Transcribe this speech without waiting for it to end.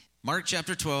Mark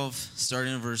chapter 12,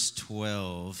 starting in verse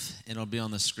 12, and it'll be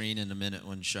on the screen in a minute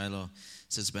when Shiloh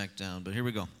sits back down. But here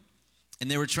we go.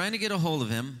 And they were trying to get a hold of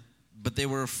him, but they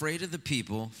were afraid of the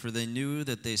people, for they knew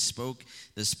that they spoke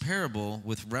this parable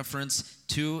with reference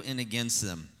to and against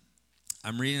them.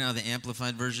 I'm reading out of the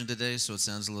Amplified Version today, so it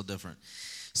sounds a little different.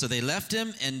 So they left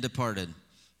him and departed.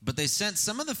 But they sent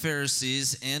some of the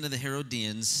Pharisees and of the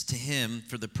Herodians to him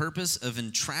for the purpose of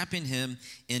entrapping him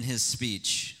in his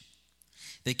speech.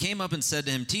 They came up and said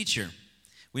to him, "Teacher,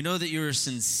 we know that you are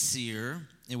sincere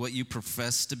in what you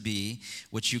profess to be,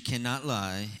 which you cannot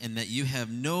lie, and that you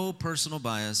have no personal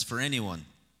bias for anyone.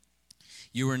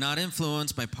 You are not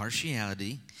influenced by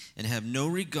partiality and have no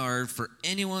regard for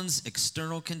anyone's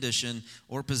external condition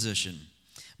or position.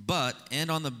 But, and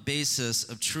on the basis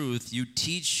of truth, you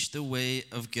teach the way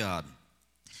of God.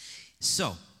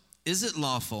 So, is it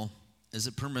lawful, is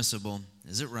it permissible,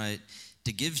 is it right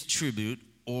to give tribute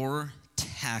or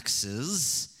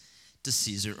taxes to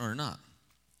Caesar or not?"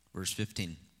 Verse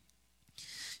 15.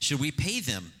 "Should we pay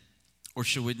them or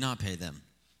should we not pay them?"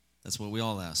 That's what we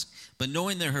all ask. But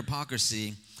knowing their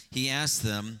hypocrisy, he asked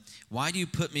them, "Why do you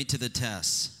put me to the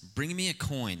test? Bring me a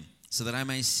coin so that I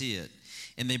may see it."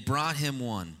 And they brought him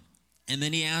one. And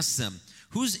then he asked them,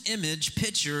 "Whose image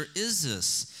picture is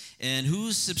this? And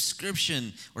whose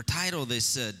subscription or title?" They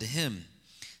said to him,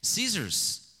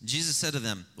 "Caesar's." Jesus said to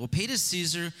them, "Well, pay to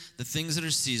Caesar the things that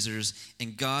are Caesar's,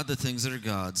 and God the things that are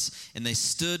God's." And they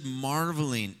stood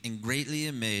marveling and greatly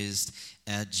amazed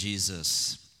at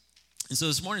Jesus. And so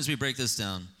this morning as we break this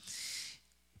down,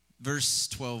 verse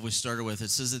 12 we started with, it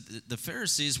says that the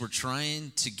Pharisees were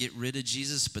trying to get rid of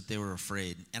Jesus, but they were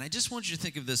afraid. And I just want you to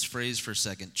think of this phrase for a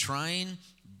second: trying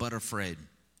but afraid.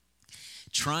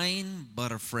 Trying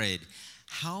but afraid.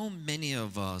 How many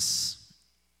of us,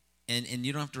 and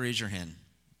you don't have to raise your hand,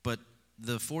 but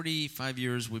the 45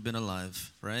 years we've been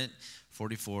alive, right?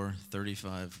 44,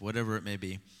 35, whatever it may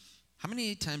be. How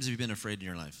many times have you been afraid in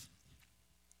your life?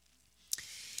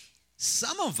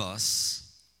 Some of us,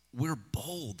 we're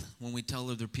bold when we tell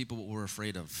other people what we're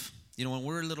afraid of. You know, when we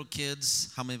were little kids,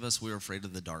 how many of us were afraid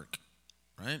of the dark,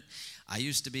 right? I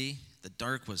used to be. The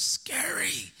dark was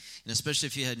scary. And especially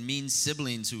if you had mean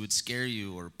siblings who would scare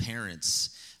you, or parents,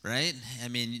 right? I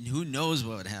mean, who knows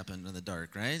what would happen in the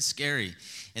dark, right? Scary.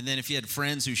 And then if you had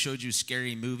friends who showed you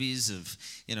scary movies of,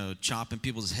 you know, chopping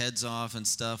people's heads off and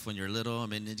stuff when you're little, I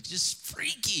mean, it's just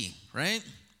freaky, right?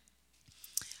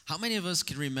 How many of us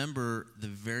can remember the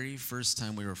very first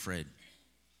time we were afraid?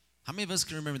 How many of us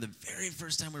can remember the very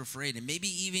first time we were afraid, and maybe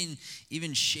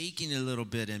even shaking a little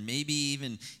bit, and maybe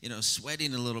even, you know,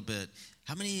 sweating a little bit?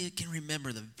 How many can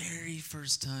remember the very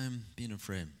first time being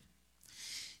afraid?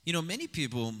 You know, many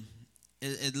people,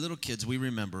 as little kids, we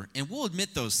remember, and we'll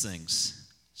admit those things.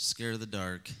 Scared of the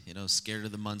dark, you know, scared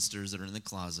of the monsters that are in the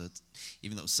closet,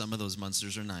 even though some of those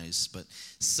monsters are nice, but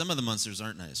some of the monsters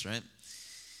aren't nice, right?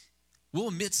 We'll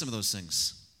admit some of those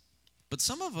things. But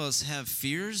some of us have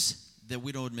fears that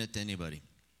we don't admit to anybody.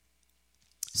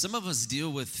 Some of us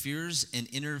deal with fears and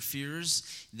inner fears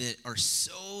that are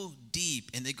so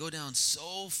deep and they go down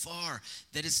so far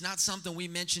that it's not something we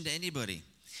mention to anybody.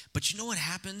 But you know what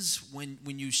happens when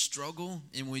you struggle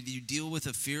and when you deal with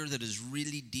a fear that is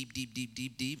really deep, deep, deep,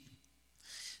 deep, deep?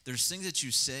 There's things that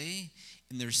you say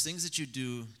and there's things that you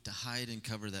do to hide and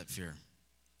cover that fear.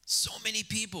 So many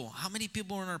people, how many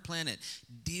people on our planet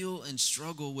deal and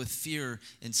struggle with fear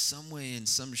in some way, in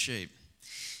some shape?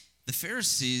 The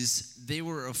Pharisees, they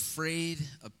were afraid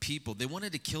of people. They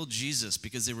wanted to kill Jesus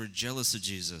because they were jealous of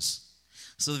Jesus.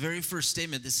 So the very first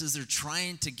statement, this is they're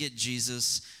trying to get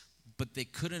Jesus, but they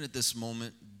couldn't at this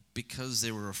moment because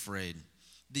they were afraid.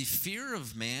 The fear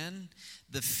of man,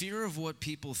 the fear of what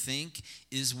people think,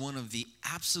 is one of the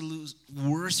absolute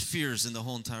worst fears in the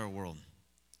whole entire world.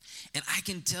 And I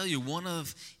can tell you,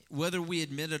 whether we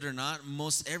admit it or not,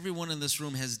 most everyone in this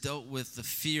room has dealt with the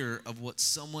fear of what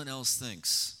someone else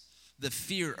thinks, the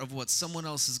fear of what someone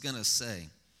else is going to say.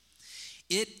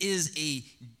 It is a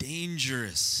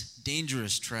dangerous,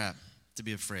 dangerous trap to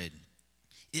be afraid.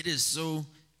 It is so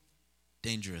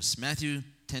dangerous. Matthew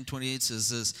 10:28 says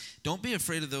this: "Don't be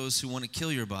afraid of those who want to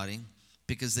kill your body,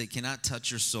 because they cannot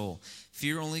touch your soul.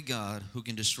 Fear only God, who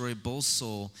can destroy both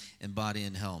soul and body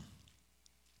in hell."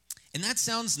 And that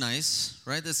sounds nice,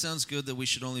 right? That sounds good that we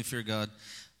should only fear God.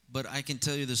 But I can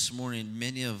tell you this morning,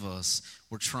 many of us,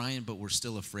 we're trying, but we're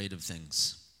still afraid of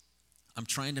things. I'm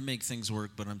trying to make things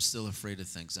work, but I'm still afraid of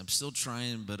things. I'm still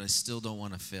trying, but I still don't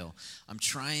want to fail. I'm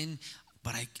trying,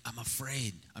 but I'm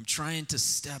afraid. I'm trying to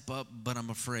step up, but I'm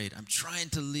afraid. I'm trying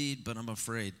to lead, but I'm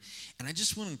afraid. And I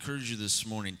just want to encourage you this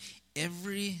morning.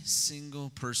 Every single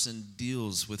person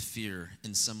deals with fear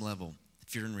in some level.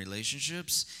 Fear in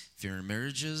relationships, fear in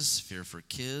marriages, fear for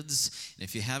kids. And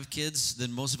if you have kids, then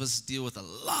most of us deal with a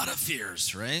lot of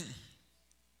fears, right?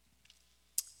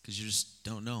 Because you just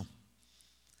don't know.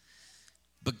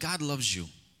 But God loves you.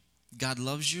 God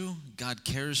loves you. God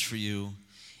cares for you.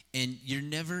 And you're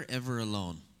never, ever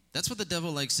alone. That's what the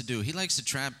devil likes to do. He likes to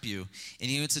trap you. And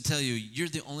he wants to tell you, you're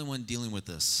the only one dealing with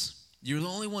this. You're the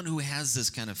only one who has this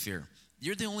kind of fear.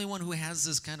 You're the only one who has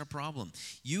this kind of problem.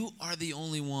 You are the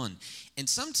only one. And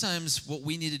sometimes what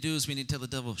we need to do is we need to tell the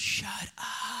devil, shut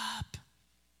up.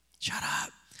 Shut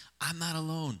up. I'm not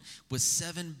alone. With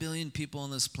 7 billion people on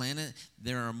this planet,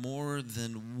 there are more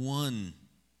than one,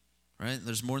 right?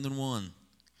 There's more than one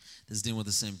that's dealing with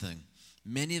the same thing.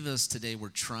 Many of us today, we're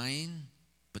trying,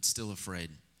 but still afraid.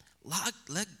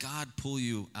 Let God pull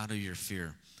you out of your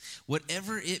fear.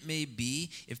 Whatever it may be,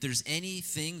 if there's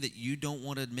anything that you don't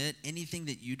want to admit, anything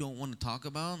that you don't want to talk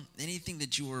about, anything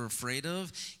that you are afraid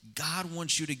of, God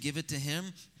wants you to give it to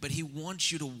him, but he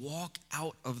wants you to walk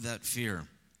out of that fear.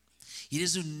 He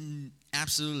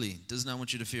absolutely does not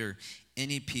want you to fear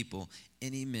any people,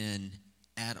 any men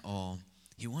at all.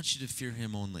 He wants you to fear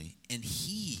him only. And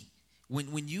if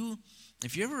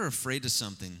you're ever afraid of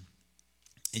something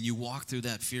and you walk through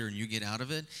that fear and you get out of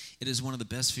it, it is one of the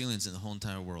best feelings in the whole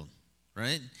entire world,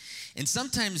 right? And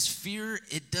sometimes fear,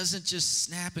 it doesn't just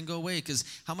snap and go away, because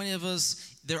how many of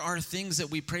us, there are things that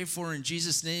we pray for in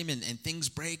Jesus' name and things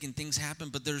break and things happen,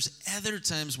 but there's other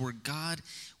times where God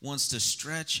wants to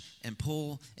stretch and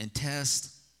pull and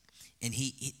test, and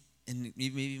and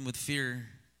even with fear,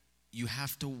 you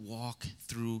have to walk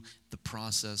through the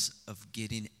process of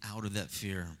getting out of that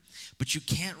fear. But you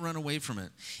can't run away from it.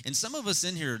 And some of us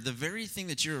in here, the very thing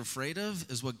that you're afraid of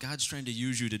is what God's trying to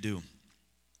use you to do.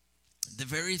 The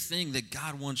very thing that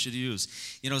God wants you to use.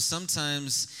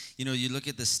 Sometimes, you look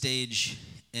at the stage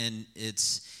and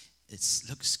it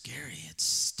looks scary.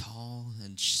 It's tall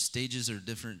and stages are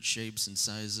different shapes and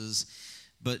sizes.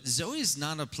 But Zoe's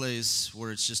not a place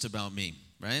where it's just about me,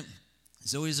 right?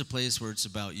 Zoe's a place where it's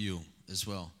about you as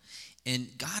well. And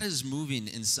God is moving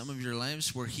in some of your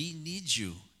lives where he needs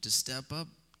you to step up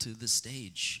to the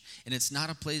stage. And it's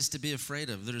not a place to be afraid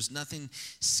of. There's nothing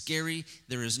scary.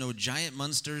 There is no giant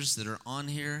monsters that are on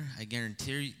here. I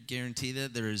guarantee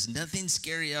that. There is nothing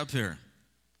scary up here.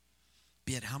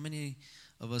 But yet, how many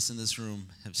of us in this room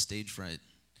have stage fright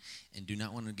and do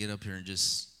not want to get up here and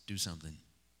just do something,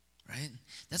 right?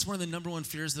 That's one of the number one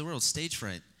fears of the world, stage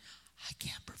fright. I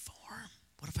can't perform.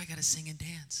 What if I got to sing and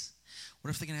dance?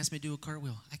 What if they're going to ask me to do a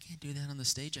cartwheel? I can't do that on the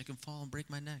stage. I can fall and break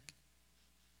my neck.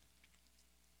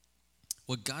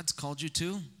 What God's called you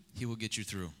to, he will get you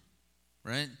through,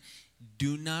 right?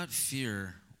 Do not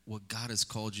fear what God has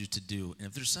called you to do. And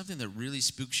if there's something that really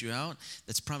spooks you out,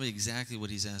 that's probably exactly what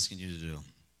he's asking you to do.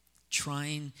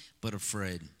 Trying but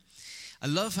afraid. I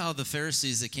love how the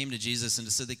Pharisees that came to Jesus and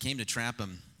said they came to trap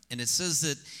him. And it says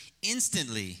that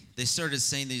instantly they started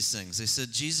saying these things. They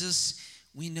said, Jesus,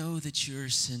 we know that you're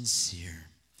sincere.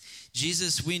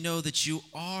 Jesus, we know that you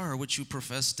are what you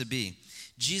profess to be.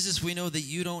 Jesus, we know that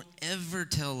you don't ever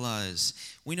tell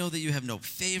lies. We know that you have no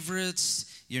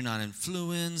favorites. You're not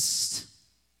influenced.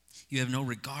 You have no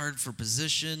regard for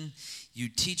position. You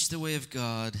teach the way of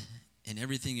God, and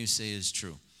everything you say is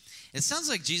true. It sounds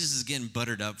like Jesus is getting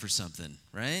buttered up for something,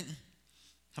 right?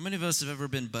 How many of us have ever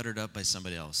been buttered up by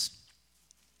somebody else?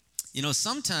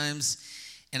 Sometimes,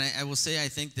 and I will say I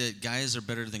think that guys are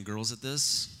better than girls at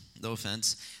this, no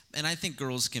offense, and I think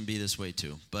girls can be this way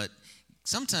too, but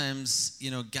sometimes,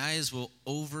 guys will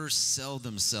oversell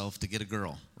themselves to get a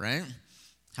girl, right?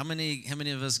 How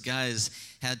many of us guys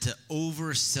had to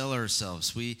oversell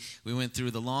ourselves? We went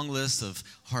through the long list of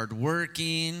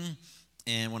hardworking,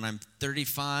 and when I'm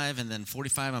 35 and then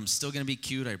 45, I'm still going to be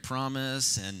cute, I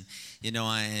promise. And,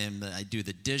 I do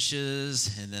the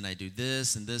dishes, and then I do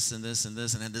this and this and this and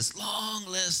this. And then this long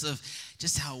list of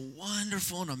just how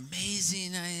wonderful and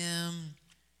amazing I am.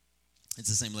 It's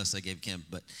the same list I gave Kim.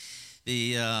 But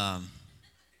and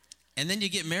then you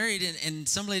get married, and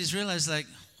some ladies realize, like,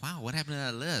 wow, what happened to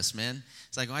that list, man?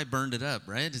 It's like, I burned it up,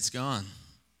 right? It's gone.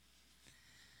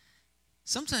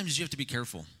 Sometimes you have to be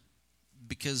careful,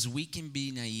 because we can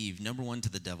be naive, number one, to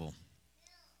the devil.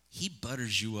 He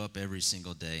butters you up every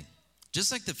single day.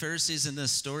 Just like the Pharisees in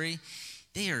this story,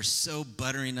 they are so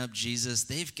buttering up Jesus.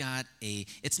 They've got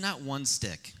it's not one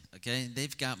stick, okay?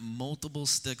 They've got multiple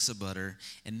sticks of butter,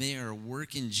 and they are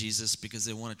working Jesus because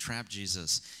they want to trap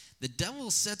Jesus. The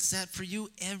devil sets that for you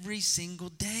every single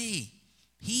day.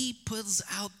 He puts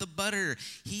out the butter.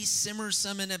 He simmers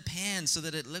some in a pan so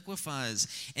that it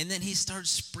liquefies. And then he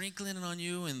starts sprinkling it on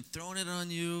you and throwing it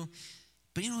on you.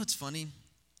 But you know what's funny?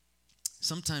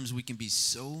 Sometimes we can be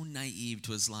so naive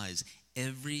to his lies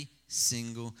every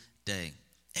single day.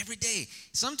 Every day.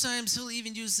 Sometimes he'll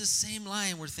even use the same lie,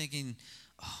 and we're thinking,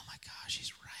 oh my gosh,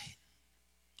 he's right.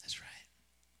 That's right.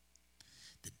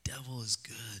 The devil is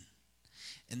good.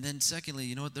 And then secondly,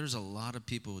 you know what? There's a lot of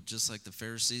people, just like the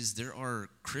Pharisees. There are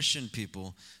Christian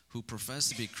people who profess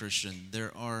to be Christian.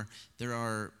 There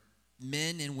are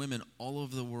men and women all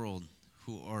over the world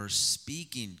who are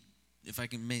speaking, if I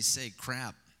may say,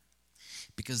 crap,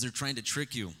 because they're trying to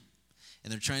trick you.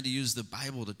 And they're trying to use the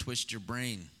Bible to twist your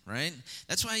brain, right?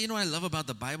 That's why, what I love about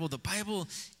the Bible? The Bible,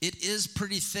 it is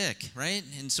pretty thick, right?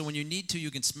 And so when you need to, you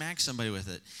can smack somebody with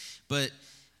it. But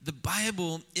the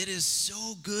Bible, it is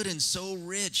so good and so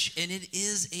rich, and it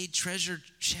is a treasure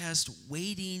chest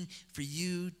waiting for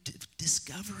you to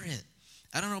discover it.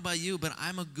 I don't know about you, but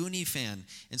I'm a Goonie fan.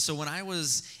 And so when I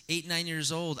was 8, 9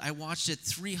 years old, I watched it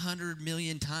 300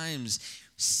 million times,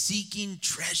 seeking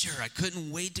treasure. I couldn't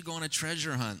wait to go on a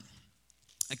treasure hunt.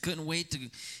 I couldn't wait to,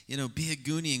 be a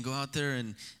Goonie and go out there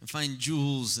and find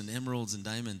jewels and emeralds and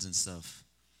diamonds and stuff.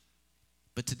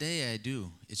 But today I do.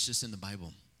 It's just in the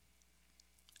Bible.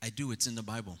 It's in the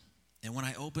Bible. And when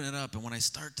I open it up and when I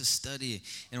start to study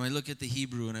and when I look at the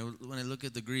Hebrew and when I look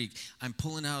at the Greek, I'm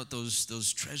pulling out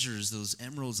those treasures, those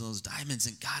emeralds and those diamonds,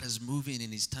 and God is moving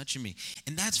and he's touching me.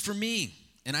 And that's for me.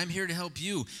 And I'm here to help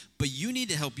you. But you need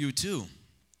to help you too.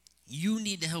 You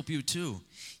need to help you too.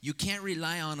 You can't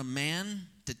rely on a man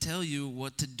to tell you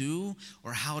what to do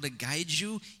or how to guide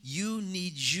you. You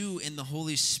need you and the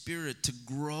Holy Spirit to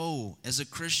grow as a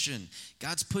Christian.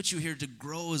 God's put you here to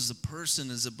grow as a person,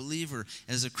 as a believer,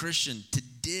 as a Christian, to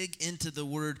dig into the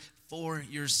Word for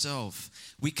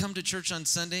yourself. We come to church on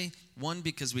Sunday, 1,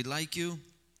 because we like you,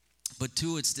 but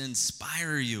 2, it's to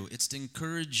inspire you. It's to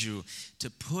encourage you, to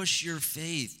push your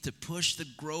faith, to push the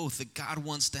growth that God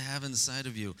wants to have inside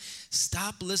of you.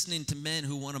 Stop listening to men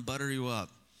who want to butter you up.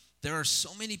 There are so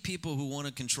many people who want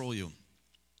to control you,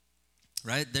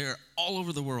 right? They're all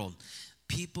over the world.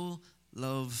 People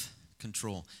love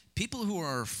control. People who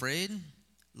are afraid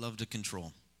love to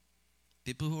control.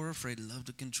 People who are afraid love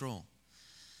to control.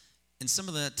 And some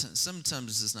of that,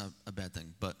 sometimes it's not a bad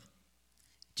thing, but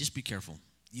just be careful.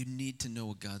 You need to know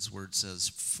what God's word says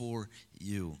for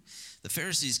you. The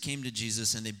Pharisees came to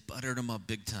Jesus and they buttered him up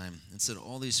big time and said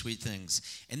all these sweet things.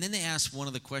 And then they asked one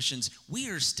of the questions we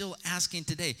are still asking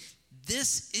today.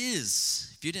 This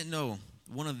is, if you didn't know,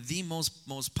 one of the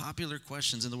most popular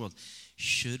questions in the world.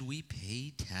 Should we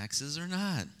pay taxes or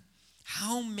not?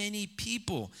 How many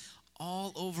people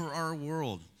all over our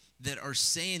world that are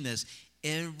saying this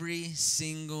every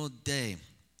single day?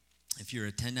 If you're a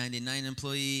 1099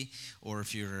 employee, or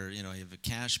if you're, you have a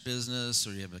cash business,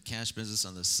 or you have a cash business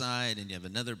on the side and you have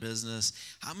another business,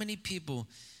 how many people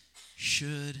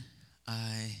should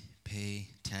I pay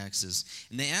taxes?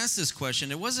 And they asked this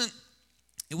question. It wasn't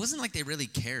like they really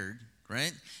cared,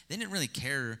 right? They didn't really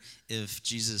care if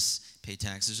Jesus paid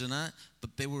taxes or not,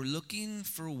 but they were looking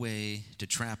for a way to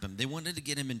trap him. They wanted to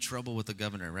get him in trouble with the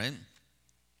governor, right?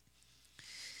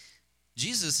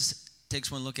 Jesus takes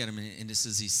one look at him and it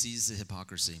says he sees the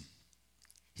hypocrisy.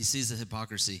 He sees the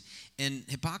hypocrisy. And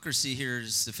hypocrisy here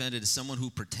is defended as someone who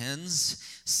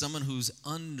pretends, someone who's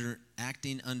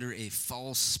acting under a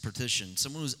false petition,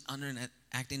 someone who's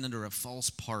acting under a false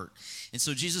part. And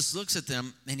so Jesus looks at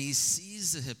them and he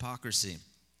sees the hypocrisy.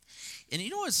 And you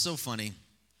know what's so funny?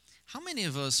 How many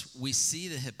of us, we see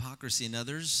the hypocrisy in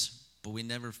others, but we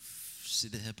never see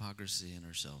the hypocrisy in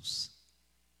ourselves?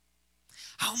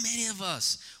 How many of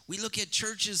us, we look at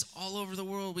churches all over the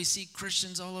world, we see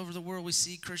Christians all over the world, we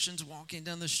see Christians walking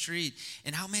down the street,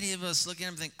 and how many of us look at them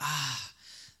and think,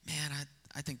 man,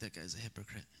 I think that guy's a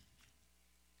hypocrite.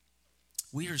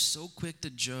 We are so quick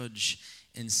to judge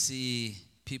and see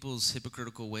people's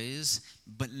hypocritical ways,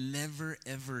 but never,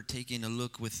 ever taking a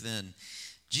look within.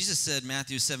 Jesus said,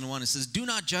 Matthew 7:1, it says, do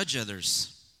not judge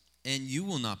others, and you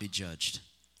will not be judged.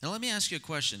 Now, let me ask you a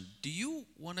question. Do you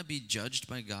want to be judged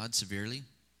by God severely?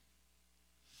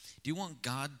 Do you want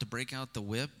God to break out the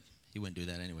whip? He wouldn't do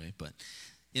that anyway, but,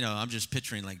 I'm just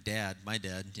picturing like my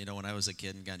dad, when I was a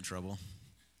kid and got in trouble.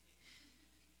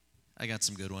 I got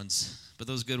some good ones, but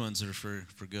those good ones are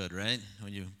for good, right?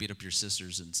 When you beat up your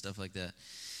sisters and stuff like that.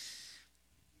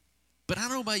 But I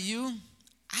don't know about you.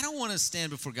 I don't want to stand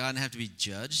before God and have to be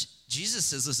judged. Jesus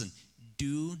says, listen,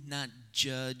 do not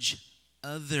judge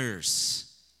others,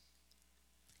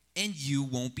 and you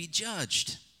won't be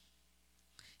judged.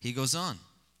 He goes on,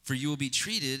 for you will be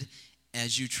treated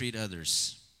as you treat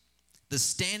others. The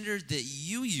standard that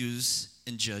you use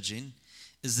in judging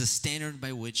is the standard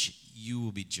by which you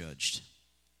will be judged.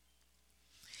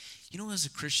 As a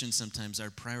Christian, sometimes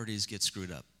our priorities get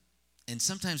screwed up. And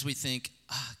sometimes we think,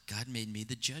 God made me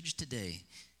the judge today.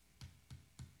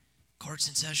 Court's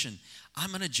in session. I'm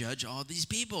going to judge all these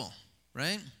people,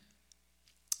 right?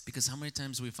 Because how many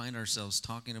times we find ourselves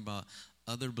talking about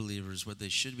other believers, what they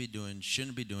should be doing,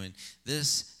 shouldn't be doing,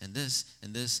 this and this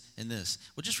and this and this.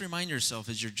 Well, just remind yourself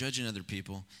as you're judging other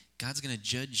people, God's going to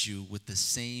judge you with the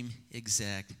same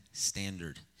exact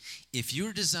standard. If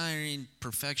you're desiring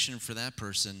perfection for that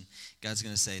person, God's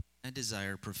going to say, I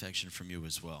desire perfection from you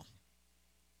as well.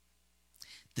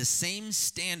 The same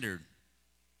standard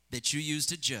that you use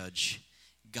to judge,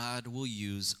 God will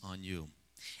use on you.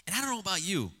 And I don't know about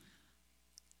you,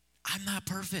 I'm not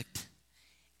perfect.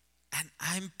 And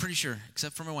I'm pretty sure,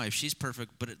 except for my wife, she's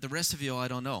perfect, but the rest of you, I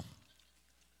don't know.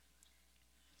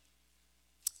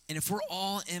 And if we're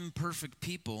all imperfect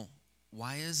people,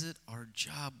 why is it our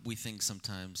job, we think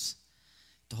sometimes,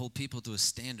 to hold people to a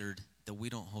standard that we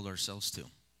don't hold ourselves to?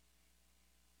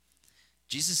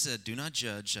 Jesus said, do not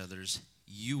judge others.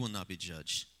 You will not be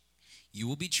judged. You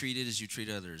will be treated as you treat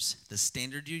others. The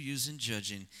standard you use in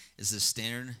judging is the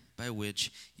standard by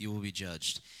which you will be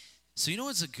judged. So you know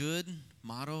what's a good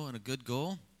motto and a good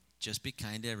goal? Just be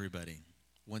kind to everybody.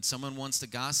 When someone wants to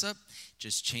gossip,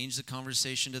 just change the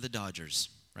conversation to the Dodgers,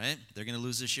 right? They're going to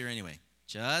lose this year anyway.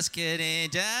 Just kidding,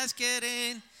 just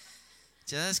kidding,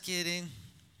 just kidding.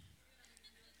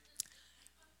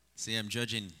 See, I'm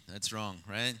judging. That's wrong,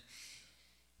 right?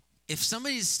 If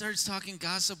somebody starts talking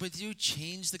gossip with you,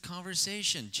 change the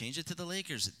conversation. Change it to the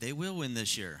Lakers. They will win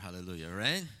this year. Hallelujah,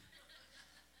 right?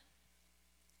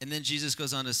 And then Jesus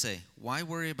goes on to say, why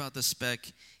worry about the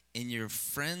speck in your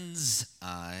friend's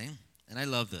eye? And I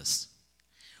love this.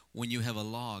 When you have a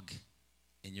log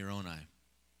in your own eye.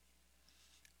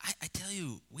 I tell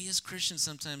you, we as Christians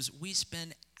sometimes, we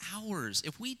spend hours.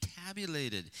 If we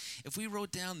tabulated, if we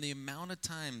wrote down the amount of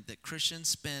time that Christians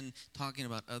spend talking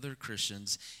about other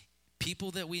Christians,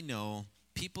 people that we know,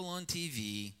 people on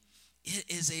TV, it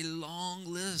is a long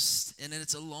list, and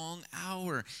it's a long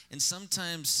hour. And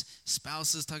sometimes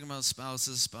spouses talking about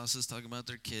spouses talking about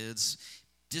their kids,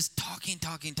 just talking,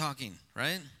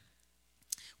 right?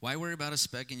 Why worry about a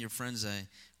speck in your friend's eye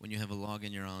when you have a log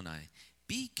in your own eye?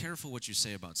 Be careful what you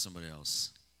say about somebody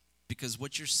else, because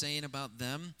what you're saying about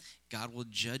them, God will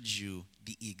judge you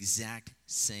the exact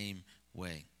same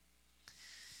way.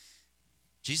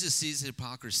 Jesus sees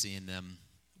hypocrisy in them.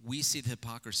 We see the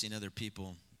hypocrisy in other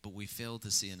people, but we fail to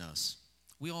see in us.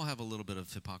 We all have a little bit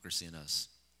of hypocrisy in us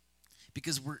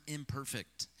because we're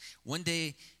imperfect. One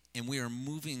day, and we are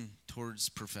moving towards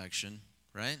perfection,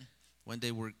 right? One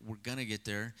day we're going to get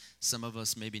there. Some of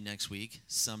us maybe next week,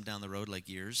 some down the road like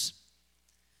years.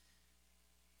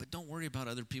 But don't worry about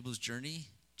other people's journey.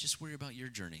 Just worry about your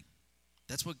journey.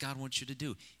 That's what God wants you to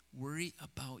do. Worry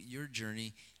about your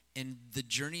journey, and the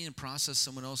journey and process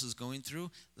someone else is going through,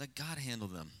 let God handle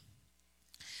them.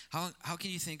 How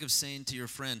can you think of saying to your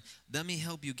friend, let me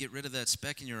help you get rid of that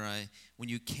speck in your eye when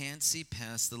you can't see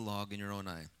past the log in your own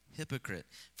eye? Hypocrite.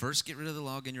 First get rid of the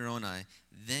log in your own eye,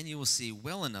 then you will see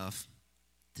well enough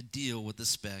to deal with the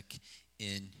speck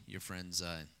in your friend's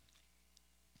eye.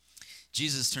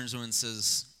 Jesus turns to him and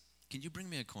says, can you bring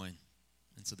me a coin?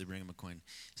 And so they bring him a coin.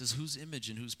 He says, whose image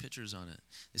and whose picture's on it?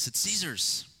 They said,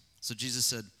 Caesar's. So Jesus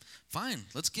said, fine,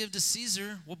 let's give to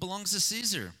Caesar what belongs to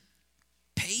Caesar.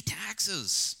 Pay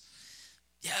taxes.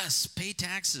 Yes, pay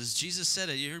taxes. Jesus said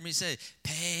it. You heard me say,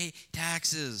 pay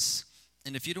taxes.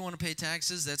 And if you don't want to pay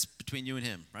taxes, that's between you and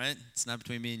him, right? It's not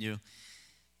between me and you.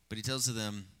 But he tells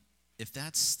them, if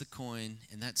that's the coin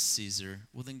and that's Caesar,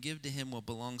 well, then give to him what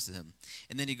belongs to him.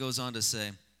 And then he goes on to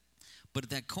say, but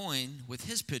that coin with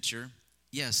his picture,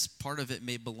 yes, part of it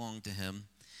may belong to him.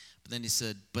 But then he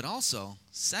said, but also,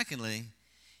 secondly,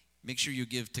 make sure you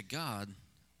give to God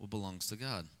what belongs to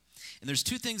God. And there's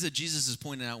two things that Jesus is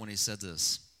pointing out when he said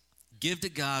this. Give to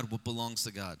God what belongs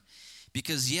to God.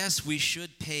 Because yes, we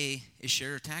should pay a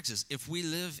share of taxes. If we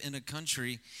live in a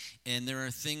country and there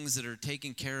are things that are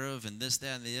taken care of and this,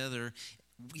 that, and the other,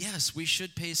 yes, we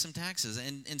should pay some taxes.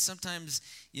 And sometimes,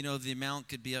 you know, the amount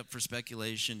could be up for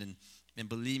speculation. And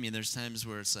believe me, there's times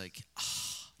where it's like,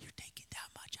 you're taking that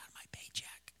much out of my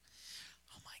paycheck.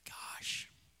 Oh my gosh,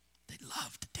 they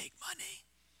love to take money.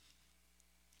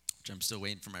 Which I'm still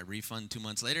waiting for my refund 2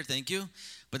 months later, thank you.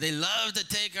 But they love to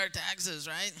take our taxes,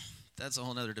 right? That's a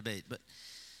whole other debate. But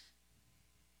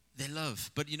they love.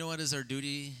 But you know what is our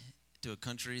duty to a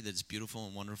country that's beautiful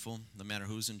and wonderful? No matter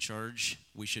who's in charge,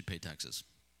 we should pay taxes.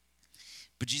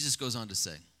 But Jesus goes on to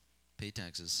say, pay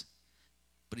taxes.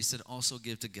 But he said also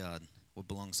give to God what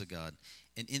belongs to God.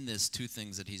 And in this, two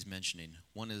things that he's mentioning.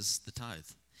 One is the tithe.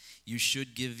 You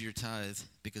should give your tithe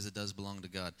because it does belong to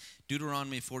God.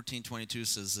 Deuteronomy 14:22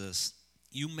 says this,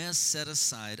 You must set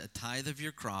aside a tithe of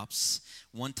your crops,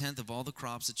 1/10 of all the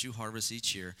crops that you harvest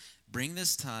each year. Bring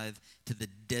this tithe to the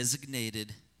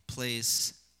designated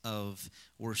place of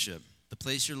worship, the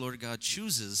place your Lord God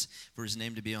chooses for his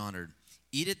name to be honored.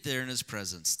 Eat it there in his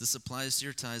presence. This applies to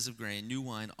your tithes of grain, new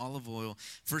wine, olive oil,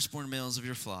 firstborn males of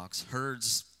your flocks,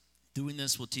 herds. Doing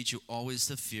this will teach you always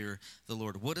to fear the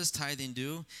Lord. What does tithing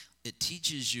do? It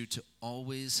teaches you to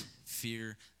always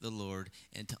fear the Lord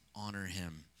and to honor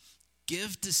him.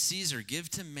 Give to Caesar, give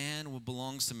to man what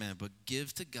belongs to man, but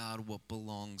give to God what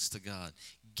belongs to God.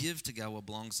 Give to God what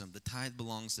belongs to him. The tithe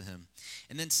belongs to him.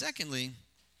 And then secondly,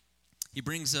 he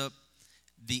brings up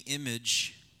the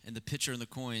image and the pitcher and the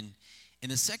coin. And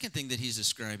the second thing that he's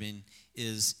describing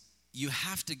is you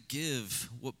have to give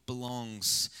what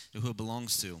belongs to who it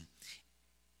belongs to.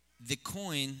 The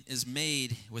coin is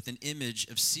made with an image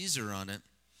of Caesar on it,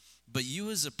 but you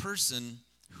as a person,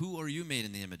 who are you made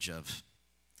in the image of?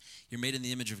 You're made in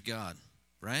the image of God,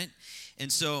 right?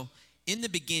 And so in the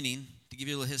beginning, to give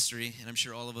you a little history, and I'm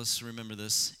sure all of us remember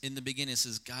this, in the beginning it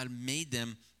says God made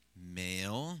them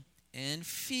male and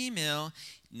female,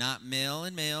 not male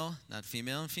and male, not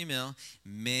female and female,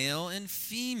 male and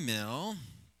female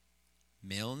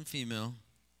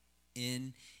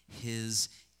in his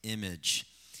image.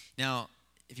 Now,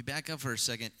 if you back up for a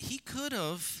second, he could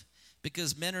have,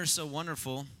 because men are so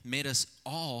wonderful, made us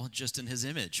all just in his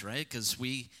image, right? Because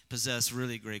we possess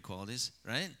really great qualities,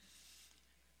 right?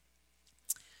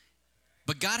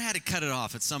 But God had to cut it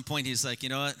off. At some point, he's like, you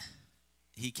know what?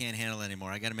 He can't handle it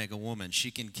anymore. I got to make a woman.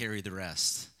 She can carry the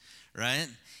rest, right?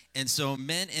 And so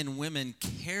men and women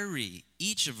carry,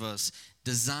 each of us,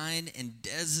 designed and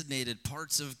designated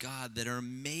parts of God that are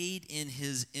made in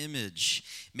his image.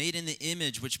 Made in the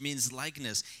image, which means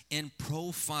likeness, and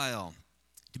profile.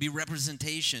 To be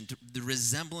representation, to the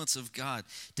resemblance of God,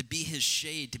 to be his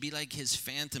shade, to be like his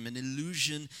phantom, an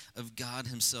illusion of God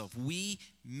himself. We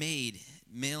made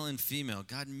male and female.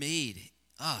 God made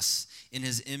us in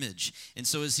his image. And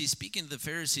so as he's speaking to the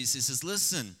Pharisees, he says,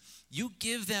 listen, you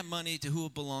give that money to who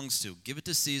it belongs to. Give it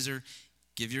to Caesar,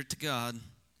 give it to God.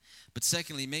 But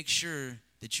secondly, make sure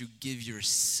that you give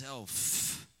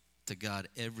yourself to God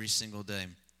every single day.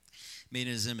 Made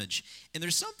in his image. And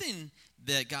there's something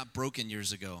that got broken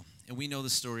years ago. And we know the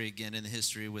story again in the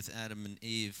history with Adam and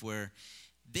Eve, where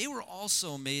they were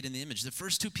also made in the image, the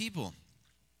first two people.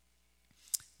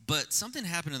 But something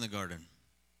happened in the garden.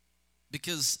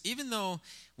 Because even though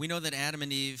we know that Adam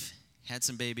and Eve had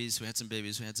some babies, who had some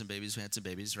babies, who had some babies, who had some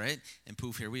babies, right? And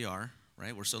poof, here we are,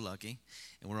 right? We're so lucky.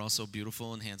 And we're also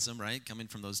beautiful and handsome, right? Coming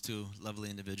from those two lovely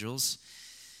individuals.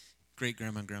 Great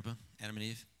grandma and grandpa, Adam and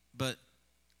Eve. But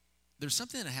there's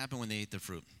something that happened when they ate the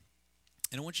fruit.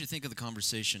 And I want you to think of the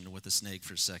conversation with the snake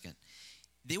for a second.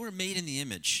 They were made in the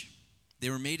image. They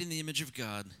were made in the image of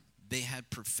God. They had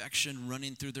perfection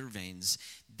running through their veins.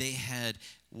 They had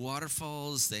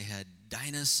waterfalls. They had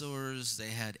dinosaurs. They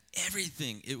had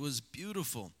everything. It was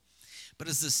beautiful. But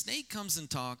as the snake comes and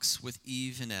talks with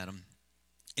Eve and Adam,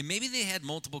 and maybe they had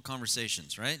multiple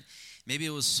conversations, right? Maybe it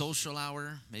was social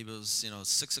hour. Maybe it was,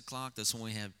 6 o'clock. That's when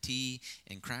we have tea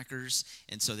and crackers.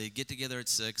 And so they get together at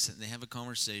 6 and they have a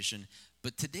conversation.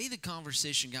 But today the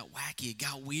conversation got wacky. It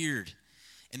got weird.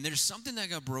 And there's something that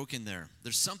got broken there.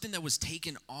 There's something that was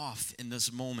taken off in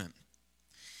this moment.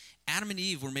 Adam and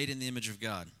Eve were made in the image of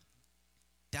God.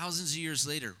 Thousands of years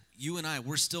later, you and I,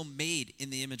 we're still made in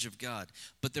the image of God.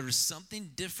 But there is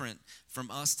something different from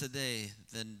us today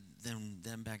than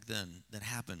back then that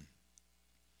happened.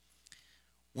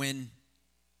 When,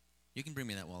 you can bring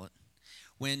me that wallet.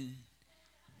 When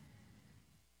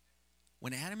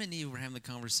Adam and Eve were having the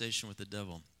conversation with the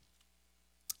devil,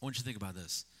 I want you to think about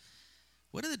this.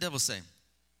 What did the devil say?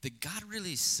 Did God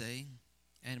really say,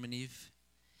 Adam and Eve?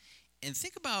 And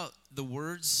think about the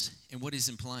words and what he's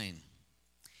implying.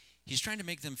 He's trying to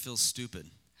make them feel stupid.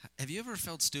 Have you ever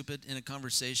felt stupid in a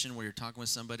conversation where you're talking with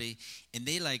somebody and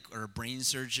they are a brain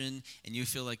surgeon and you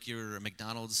feel like you're a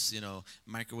McDonald's,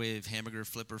 microwave hamburger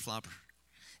flipper flopper?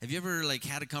 Have you ever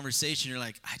had a conversation, you're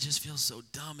like, I just feel so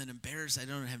dumb and embarrassed.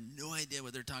 I have no idea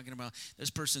what they're talking about. This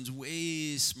person's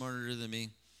way smarter than me.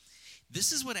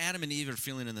 This is what Adam and Eve are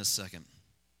feeling in this second.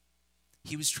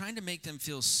 He was trying to make them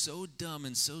feel so dumb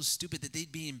and so stupid that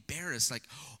they'd be embarrassed. Like,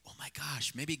 oh my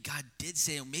gosh, maybe God did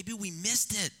say it. Maybe we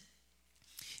missed it.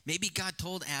 Maybe God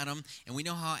told Adam, and we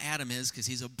know how Adam is because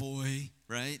he's a boy,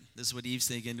 right? This is what Eve's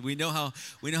thinking. We know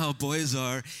how boys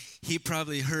are. He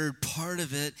probably heard part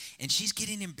of it, and she's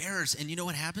getting embarrassed. And you know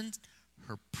what happened?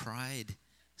 Her pride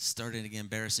started to get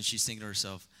embarrassed, and she's thinking to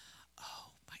herself,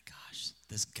 oh my gosh,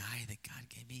 this guy that God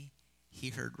gave me, he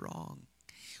heard wrong.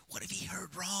 What if he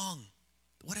heard wrong?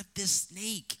 What if this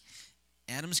snake?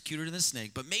 Adam's cuter than the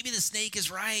snake, but maybe the snake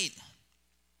is right.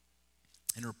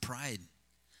 And her pride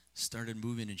started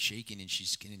moving and shaking, and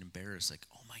she's getting embarrassed, like,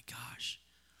 oh my gosh,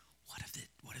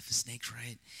 what if the snake's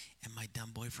right and my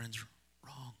dumb boyfriend's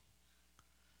wrong?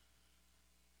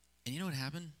 And you know what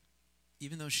happened?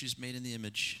 Even though she's made in the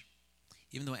image,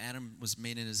 even though Adam was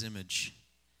made in his image,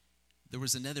 there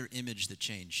was another image that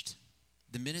changed.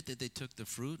 The minute that they took the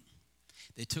fruit,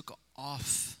 they took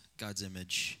off God's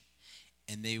image,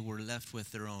 and they were left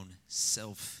with their own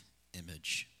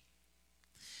self-image.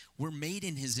 We're made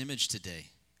in his image today,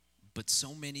 but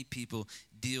so many people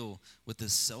deal with the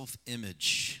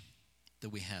self-image that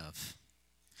we have.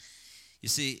 You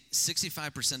see,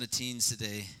 65% of teens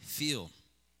today feel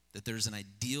that there's an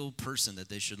ideal person that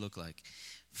they should look like.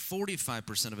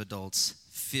 45% of adults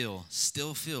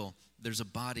still feel there's a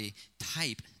body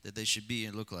type that they should be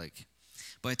and look like.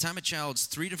 By the time a child's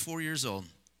 3 to 4 years old,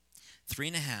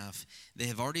 3.5, they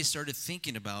have already started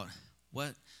thinking about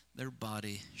what their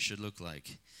body should look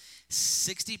like.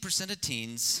 60% of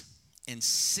teens and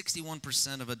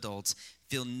 61% of adults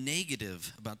feel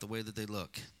negative about the way that they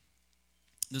look.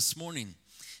 This morning,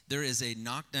 there is a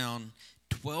knockdown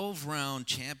 12-round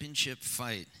championship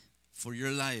fight for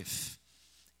your life.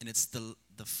 And it's the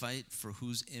fight for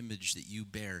whose image that you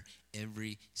bear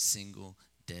every single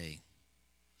day.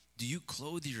 Do you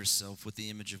clothe yourself with the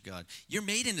image of God? You're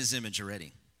made in his image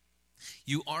already.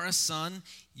 You are a son,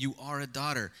 you are a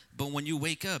daughter. But when you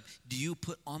wake up, do you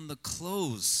put on the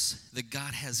clothes that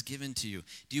God has given to you?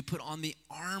 Do you put on the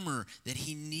armor that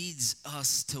he needs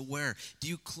us to wear? Do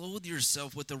you clothe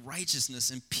yourself with the righteousness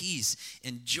and peace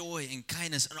and joy and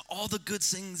kindness and all the good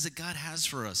things that God has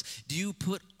for us? Do you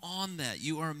put on that?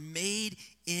 You are made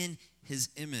in his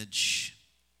image.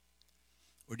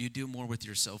 Or do you do more with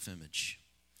your self-image?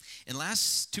 And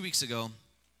 2 weeks ago,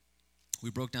 we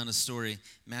broke down a story,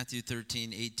 Matthew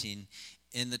 13:18,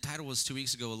 and the title was 2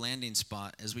 weeks ago, A Landing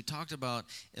Spot, as we talked about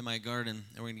in my garden,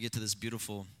 and we're going to get to this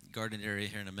beautiful garden area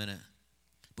here in a minute.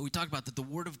 But we talked about that the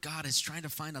Word of God is trying to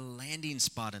find a landing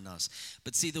spot in us.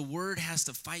 But see, the Word has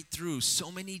to fight through so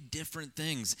many different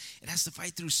things. It has to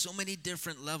fight through so many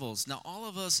different levels. Now, all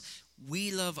of us,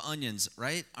 we love onions,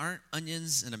 right? Aren't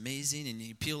onions and amazing? And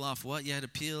you peel off what? You had to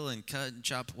peel and cut and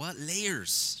chop what?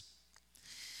 Layers.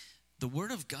 The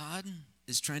Word of God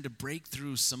is trying to break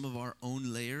through some of our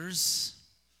own layers,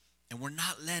 and we're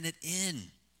not letting it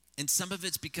in. And some of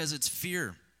it's because it's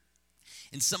fear,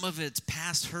 and some of it's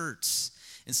past hurts,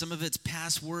 and some of it's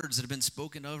past words that have been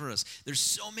spoken over us. There's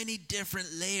so many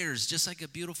different layers, just like a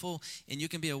beautiful, and you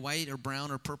can be a white or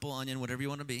brown or purple onion, whatever you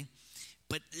want to be,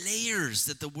 but layers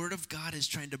that the Word of God is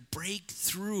trying to break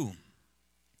through.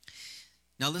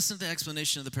 Now listen to the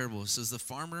explanation of the parable. It says, the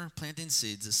farmer planting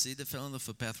seeds, the seed that fell on the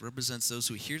footpath represents those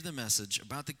who hear the message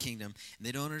about the kingdom and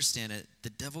they don't understand it.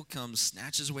 The devil comes,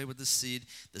 snatches away with the seed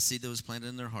that was planted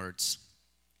in their hearts.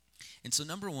 And so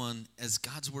number one, as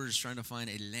God's word is trying to find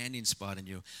a landing spot in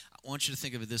you, I want you to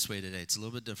think of it this way today. It's a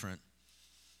little bit different.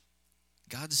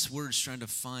 God's word is trying to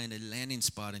find a landing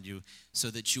spot in you so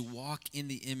that you walk in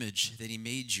the image that he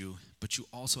made you, but you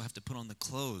also have to put on the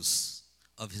clothes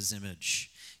of his image.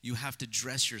 You have to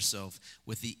dress yourself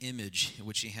with the image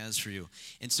which he has for you.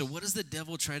 And so what does the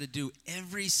devil try to do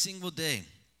every single day?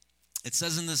 It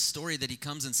says in this story that he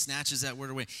comes and snatches that word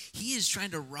away. He is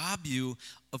trying to rob you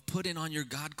of putting on your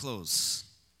God clothes.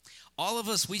 All of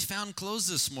us, we found clothes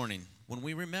this morning. When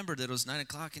we remembered that it was 9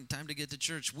 o'clock and time to get to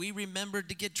church, we remembered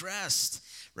to get dressed,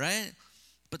 right?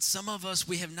 But some of us,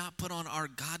 we have not put on our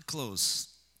God clothes.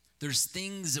 There's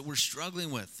things that we're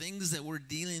struggling with, things that we're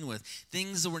dealing with,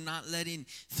 things that we're not letting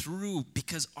through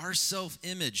because our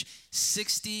self-image,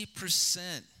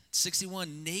 60%,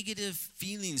 61 negative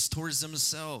feelings towards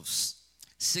themselves.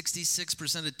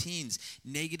 66% of teens,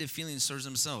 negative feelings towards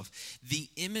themselves. The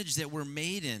image that we're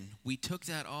made in, we took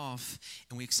that off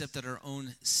and we accepted our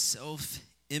own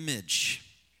self-image.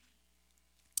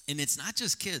 And it's not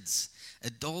just kids.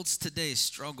 Adults today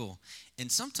struggle.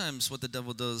 And sometimes what the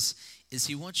devil does is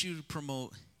he wants you to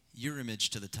promote your image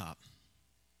to the top.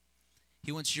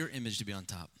 He wants your image to be on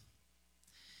top.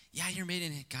 Yeah, you're made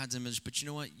in God's image, but you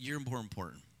know what? You're more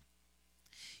important.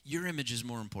 Your image is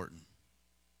more important.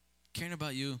 Caring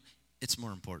about you, it's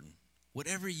more important.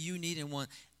 Whatever you need and want,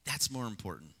 that's more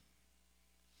important.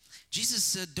 Jesus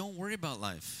said, don't worry about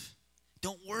life.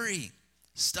 Don't worry.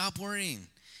 Stop worrying.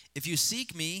 If you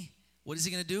seek me, what is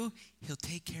he going to do? He'll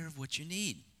take care of what you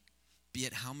need.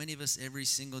 Yet how many of us every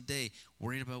single day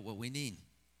worried about what we need?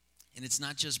 And it's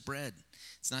not just bread.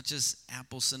 It's not just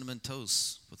apple cinnamon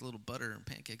toast with a little butter and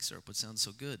pancake syrup, which sounds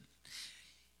so good.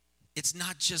 It's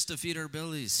not just to feed our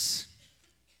bellies.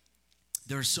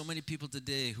 There are so many people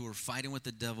today who are fighting with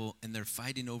the devil, and they're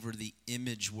fighting over the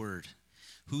image word.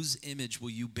 Whose image will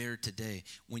you bear today?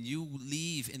 When you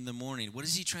leave in the morning, what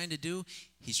is he trying to do?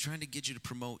 He's trying to get you to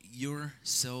promote your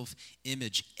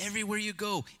self-image. Everywhere you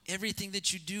go, everything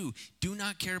that you do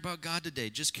not care about God today.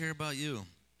 Just care about you.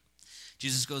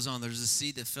 Jesus goes on, there's a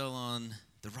seed that fell on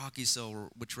the rocky soil,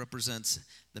 which represents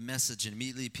the message, and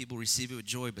immediately people receive it with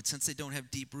joy. But since they don't have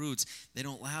deep roots, they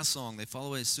don't last long. They fall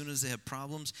away as soon as they have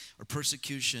problems or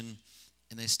persecution,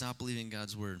 and they stop believing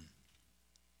God's word.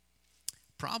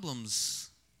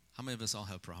 Problems. How many of us all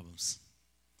have problems?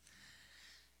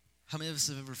 How many of us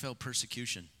have ever felt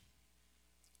persecution?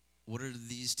 What are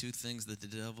these two things that the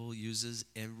devil uses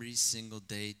every single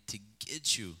day to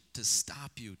get you, to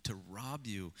stop you, to rob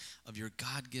you of your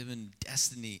God-given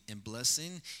destiny and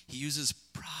blessing? He uses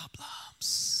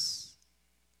problems.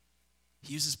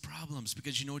 He uses problems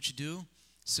because you know what you do?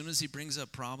 As soon as he brings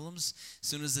up problems, as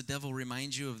soon as the devil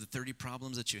reminds you of the 30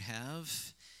 problems that you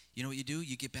have, you know what you do?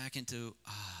 You get back into,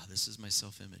 this is my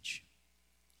self-image.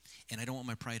 And I don't want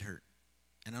my pride hurt.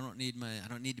 And I don't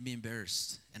need to be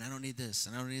embarrassed. And I don't need this,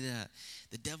 and I don't need that.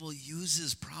 The devil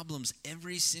uses problems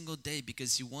every single day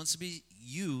because he wants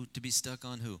you to be stuck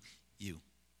on who? You.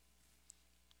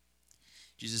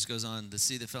 Jesus goes on, the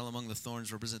seed that fell among the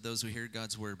thorns represent those who hear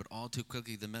God's word, but all too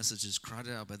quickly the message is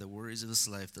crowded out by the worries of this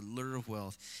life, the lure of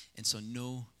wealth, and so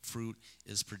no fruit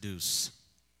is produced.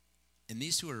 And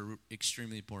these two are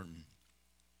extremely important.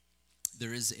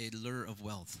 There is a lure of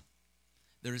wealth.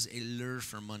 There is a lure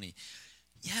for money.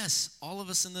 Yes, all of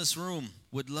us in this room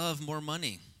would love more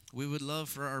money. We would love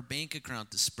for our bank account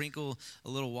to sprinkle a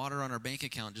little water on our bank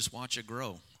account and just watch it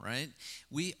grow, right?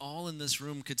 We all in this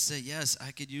room could say, yes, I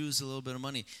could use a little bit of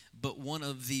money. But one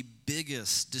of the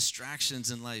biggest distractions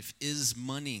in life is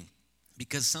money.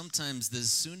 Because sometimes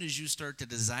as soon as you start to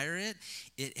desire it,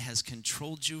 it has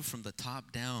controlled you from the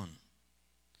top down.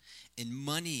 And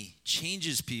money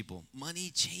changes people.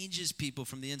 Money changes people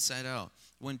from the inside out.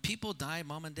 When people die,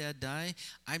 mom and dad die,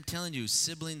 I'm telling you,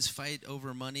 siblings fight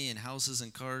over money and houses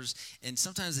and cars. And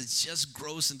sometimes it's just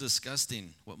gross and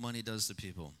disgusting what money does to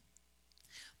people.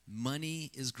 Money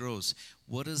is gross.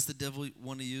 What does the devil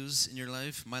want to use in your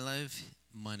life, my life?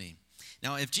 Money.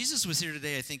 Now, if Jesus was here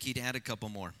today, I think he'd add a couple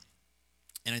more.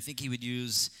 And I think he would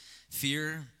use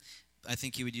fear. I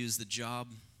think he would use the job.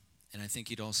 And I think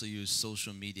he'd also use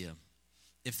social media.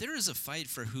 If there is a fight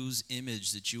for whose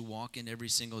image that you walk in every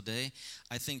single day,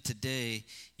 I think today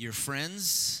your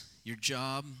friends, your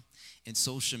job, and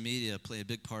social media play a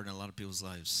big part in a lot of people's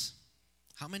lives.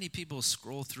 How many people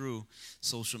scroll through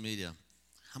social media?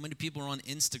 How many people are on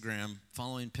Instagram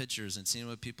following pictures and seeing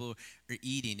what people are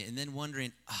eating and then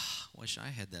wondering, wish I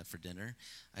had that for dinner.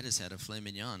 I just had a filet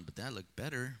mignon, but that looked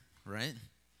better, right?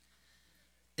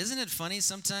 Isn't it funny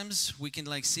sometimes we can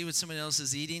see what somebody else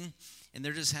is eating and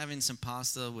they're just having some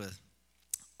pasta with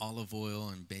olive oil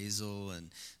and basil and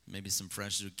maybe some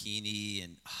fresh zucchini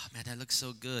and, man, that looks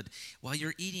so good. While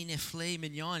you're eating a filet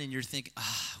mignon and you're thinking,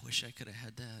 I wish I could have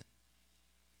had that.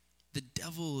 The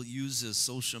devil uses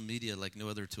social media like no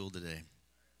other tool today.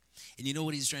 And you know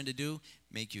what he's trying to do?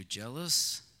 Make you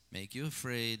jealous, make you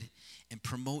afraid, and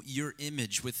promote your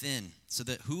image within. So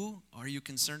that who are you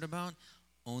concerned about?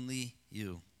 Only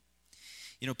you.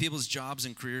 You know, people's jobs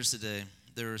and careers today,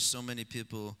 there are so many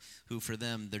people who, for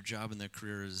them, their job and their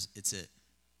career is, it's it.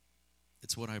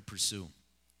 It's what I pursue.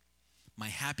 My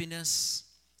happiness,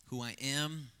 who I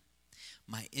am,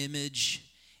 my image,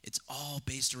 it's all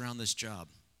based around this job.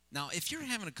 Now, if you're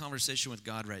having a conversation with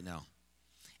God right now,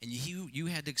 and you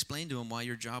had to explain to him why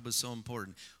your job is so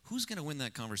important, who's going to win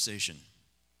that conversation?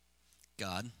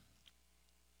 God.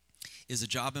 Is a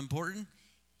job important?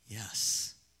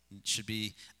 Yes. It should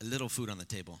be a little food on the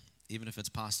table, even if it's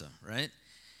pasta, right?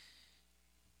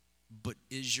 But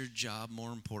is your job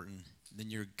more important than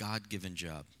your God-given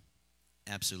job?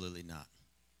 Absolutely not.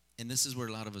 And this is where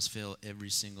a lot of us fail every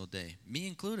single day, me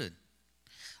included.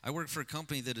 I work for a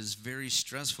company that is very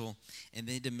stressful, and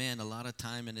they demand a lot of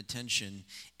time and attention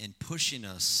and pushing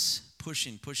us,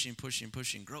 pushing,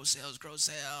 grow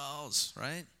sales,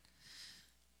 right?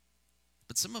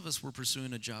 But some of us, we're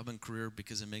pursuing a job and career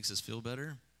because it makes us feel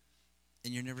better,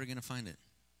 and you're never going to find it.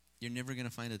 You're never going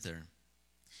to find it there.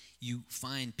 You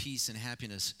find peace and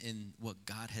happiness in what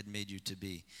God had made you to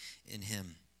be, in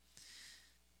him.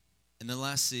 And the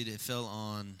last seed, it fell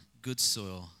on good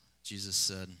soil, Jesus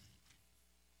said.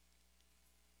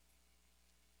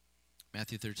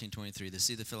 Matthew 13:23, the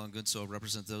seed that fell on good soil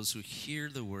represents those who hear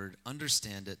the word,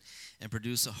 understand it, and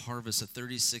produce a harvest of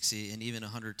 30, 60, and even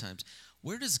 100 times.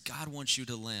 Where does God want you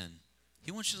to land?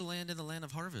 He wants you to land in the land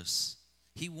of harvest.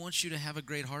 He wants you to have a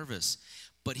great harvest,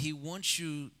 but he wants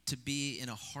you to be in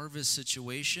a harvest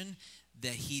situation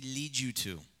that he leads you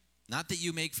to. Not that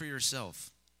you make for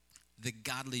yourself, that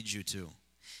God leads you to.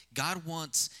 God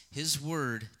wants his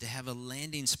word to have a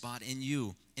landing spot in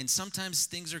you. And sometimes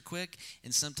things are quick,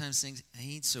 and sometimes things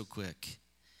ain't so quick.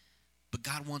 But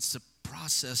God wants to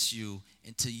process you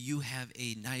until you have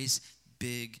a nice,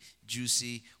 big,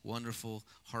 juicy, wonderful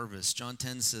harvest. John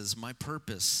 10 says, my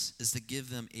purpose is to give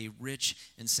them a rich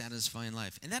and satisfying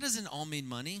life. And that doesn't all mean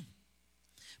money.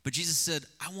 But Jesus said,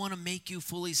 I want to make you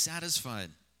fully satisfied.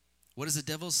 What does the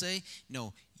devil say?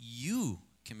 No, you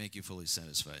can make you fully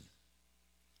satisfied.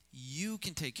 You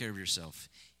can take care of yourself.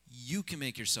 You can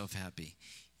make yourself happy.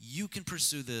 You can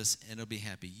pursue this and it'll be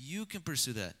happy. You can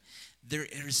pursue that.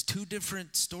 There's two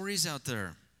different stories out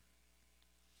there.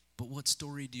 But what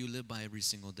story do you live by every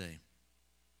single day?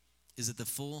 Is it the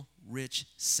full, rich,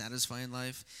 satisfying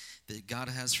life that God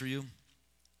has for you?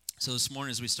 So this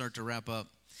morning as we start to wrap up,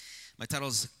 my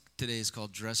title today is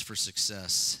called Dress for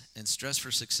Success. And it's dress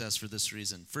for success for this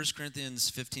reason. 1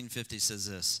 Corinthians 15:50 says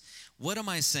this. What am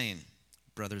I saying,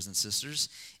 brothers and sisters,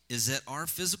 is that our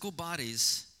physical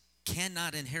bodies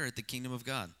cannot inherit the kingdom of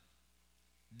God.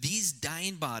 These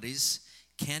dying bodies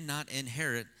cannot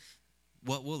inherit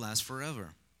what will last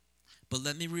forever. But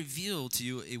let me reveal to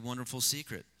you a wonderful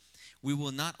secret. We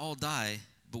will not all die,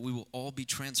 but we will all be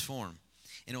transformed.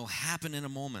 And it will happen in a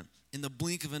moment, in the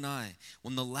blink of an eye,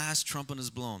 when the last trumpet is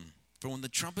blown. For when the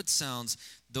trumpet sounds,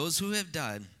 those who have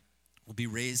died will be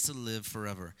raised to live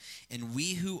forever. And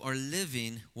we who are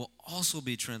living will also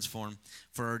be transformed,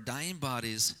 for our dying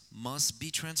bodies must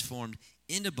be transformed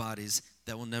into bodies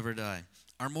that will never die.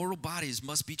 Our mortal bodies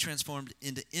must be transformed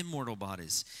into immortal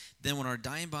bodies. Then when our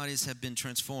dying bodies have been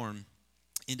transformed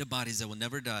into bodies that will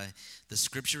never die, the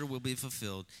scripture will be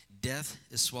fulfilled. Death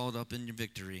is swallowed up in your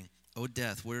victory. O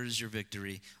death, where is your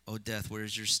victory? O death, where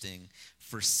is your sting?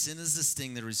 For sin is the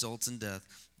sting that results in death.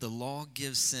 The law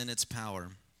gives sin its power.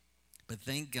 But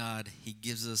thank God he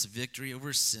gives us victory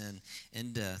over sin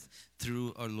and death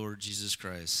through our Lord Jesus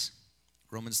Christ.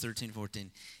 Romans 13:14.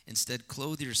 Instead,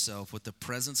 clothe yourself with the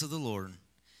presence of the Lord.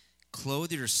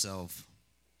 Clothe yourself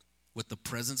with the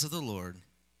presence of the Lord,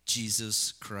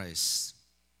 Jesus Christ.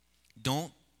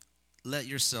 Don't let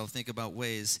yourself think about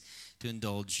ways to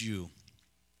indulge you.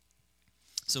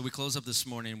 So we close up this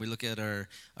morning. We look at our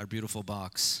beautiful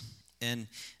box. And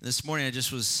this morning I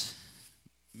just was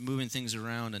moving things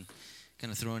around and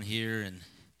kind of throwing here and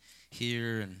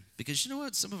here. And because you know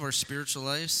what? Some of our spiritual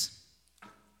lives,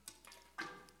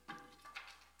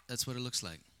 that's what it looks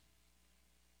like.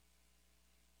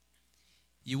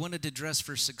 You wanted to dress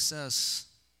for success,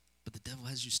 but the devil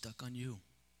has you stuck on you.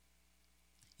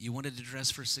 You wanted to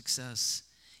dress for success.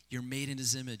 You're made in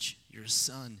his image. You're a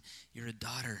son. You're a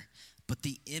daughter. But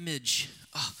the image,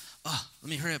 let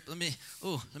me hurry up. Let me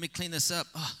clean this up.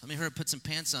 Let me hurry up, put some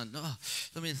pants on. Yeah.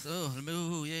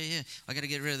 I got to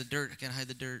get rid of the dirt. I got to hide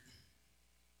the dirt.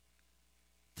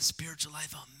 The spiritual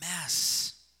life, a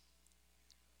mess.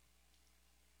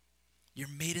 You're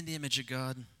made in the image of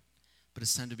God, but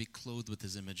it's time to be clothed with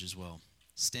his image as well.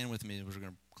 Stand with me. We're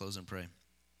going to close and pray.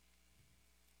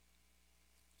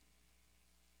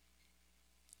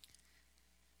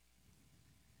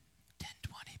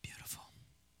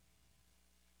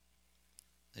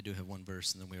 I do have one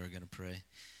verse, and then we are going to pray.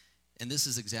 And this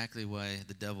is exactly why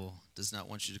the devil does not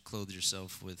want you to clothe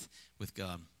yourself with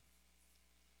God.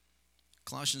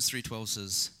 Colossians 3:12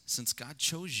 says, since God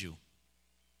chose you,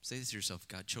 say this to yourself,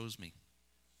 God chose me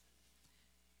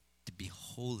to be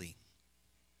holy.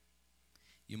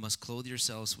 You must clothe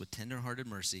yourselves with tender-hearted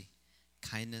mercy,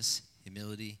 kindness,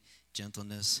 humility,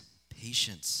 gentleness,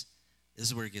 patience. This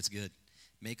is where it gets good.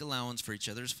 Make allowance for each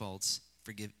other's faults.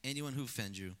 Forgive anyone who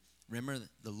offends you. Remember,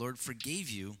 the Lord forgave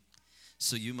you,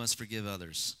 so you must forgive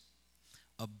others.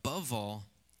 Above all,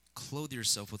 clothe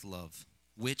yourself with love,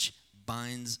 which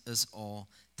binds us all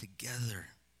together.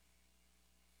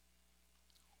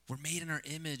 We're made in our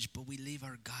image, but we leave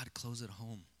our God clothes at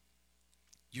home.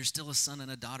 You're still a son and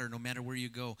a daughter no matter where you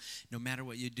go, no matter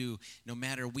what you do, no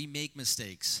matter, we make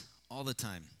mistakes all the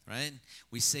time, right?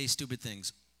 We say stupid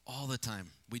things all the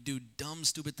time. We do dumb,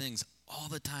 stupid things all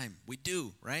the time. We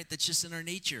do, right? That's just in our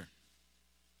nature.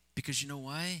 Because you know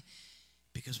why?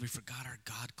 Because we forgot our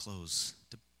God clothes.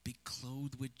 To be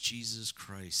clothed with Jesus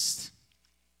Christ.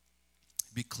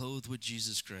 Be clothed with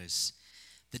Jesus Christ.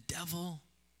 The devil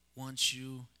wants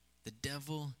you, the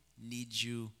devil needs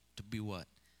you to be what?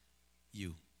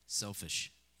 You.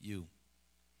 Selfish. You.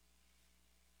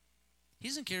 He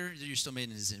doesn't care that you're still made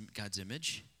in God's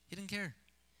image. He doesn't care.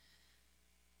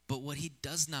 But what he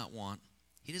does not want,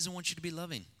 he doesn't want you to be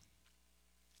loving.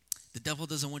 The devil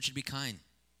doesn't want you to be kind.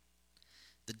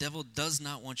 The devil does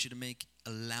not want you to make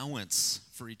allowance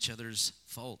for each other's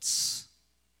faults.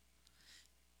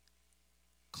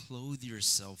 Clothe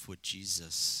yourself with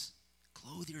Jesus.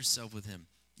 Clothe yourself with him.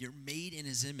 You're made in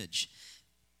his image.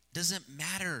 Doesn't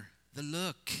matter the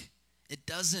look. It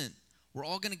doesn't. We're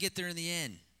all going to get there in the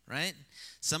end, right?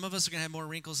 Some of us are going to have more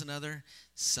wrinkles than others.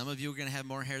 Some of you are going to have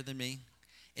more hair than me.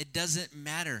 It doesn't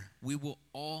matter. We will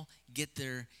all get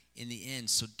there in the end.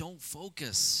 So don't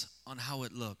focus on how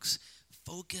it looks.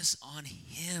 Focus on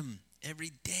him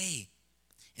every day.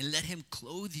 And let him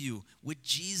clothe you with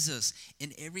Jesus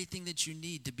in everything that you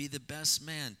need to be the best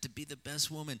man, to be the best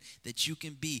woman that you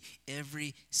can be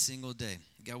every single day.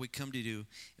 God, we come to you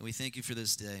and we thank you for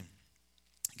this day.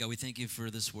 God, we thank you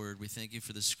for this word. We thank you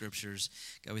for the scriptures.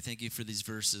 God, we thank you for these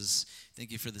verses.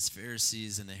 Thank you for the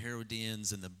Pharisees and the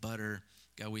Herodians and the butter.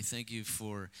 God, we thank you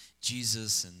for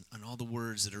Jesus and all the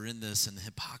words that are in this and the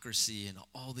hypocrisy and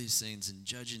all these things and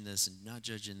judging this and not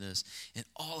judging this and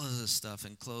all of this stuff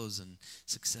and clothes and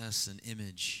success and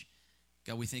image.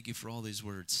 God, we thank you for all these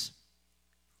words.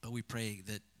 But we pray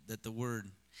that the word,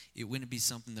 it wouldn't be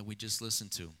something that we just listen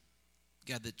to.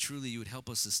 God, that truly you would help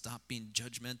us to stop being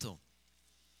judgmental.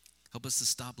 Help us to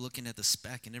stop looking at the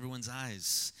speck in everyone's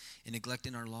eyes and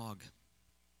neglecting our log.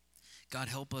 God,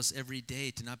 help us every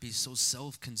day to not be so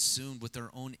self-consumed with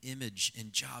our own image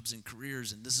and jobs and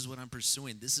careers, and this is what I'm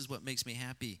pursuing. This is what makes me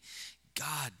happy.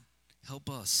 God, help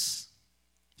us.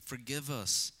 Forgive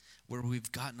us where we've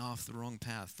gotten off the wrong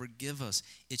path. Forgive us.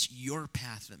 It's your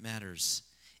path that matters.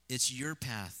 It's your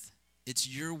path. It's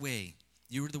your way.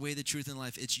 You are the way, the truth, and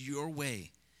life. It's your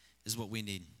way is what we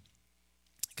need.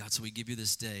 God, so we give you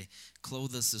this day.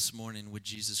 Clothe us this morning with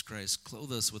Jesus Christ.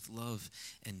 Clothe us with love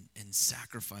and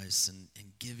sacrifice and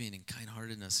giving and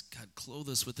kind-heartedness. God, clothe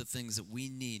us with the things that we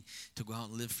need to go out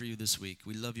and live for you this week.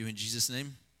 We love you in Jesus'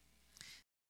 name.